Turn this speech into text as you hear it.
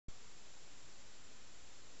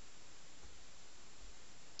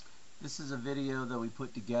This is a video that we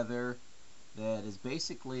put together that is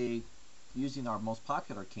basically using our most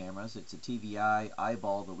popular cameras. It's a TVI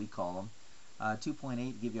eyeball that we call them.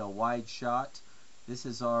 2.8 give you a wide shot. This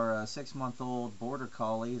is our 6-month-old Border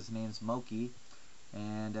Collie. His name's Moki,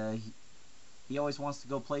 and he always wants to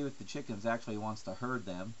go play with the chickens. Actually, he wants to herd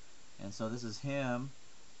them. And so this is him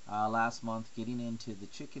last month getting into the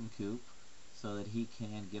chicken coop so that he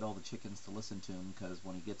can get all the chickens to listen to him, because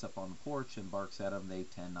when he gets up on the porch and barks at them, they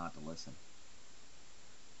tend not to listen.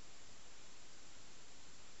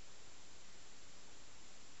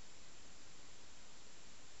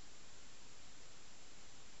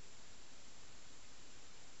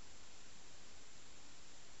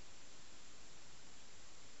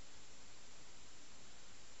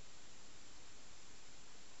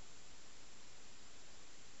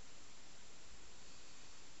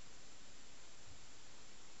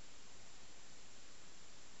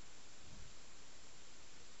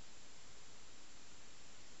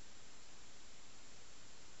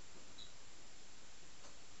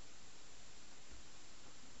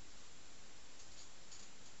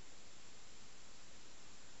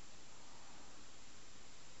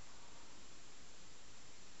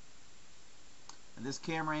 And this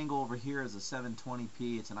camera angle over here is a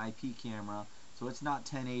 720p. It's an IP camera, so it's not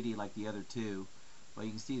 1080 like the other two, but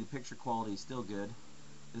you can see the picture quality is still good.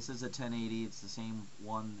 This is a 1080. It's the same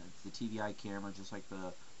one. It's the TVI camera, just like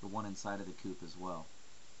the one inside of the coop as well.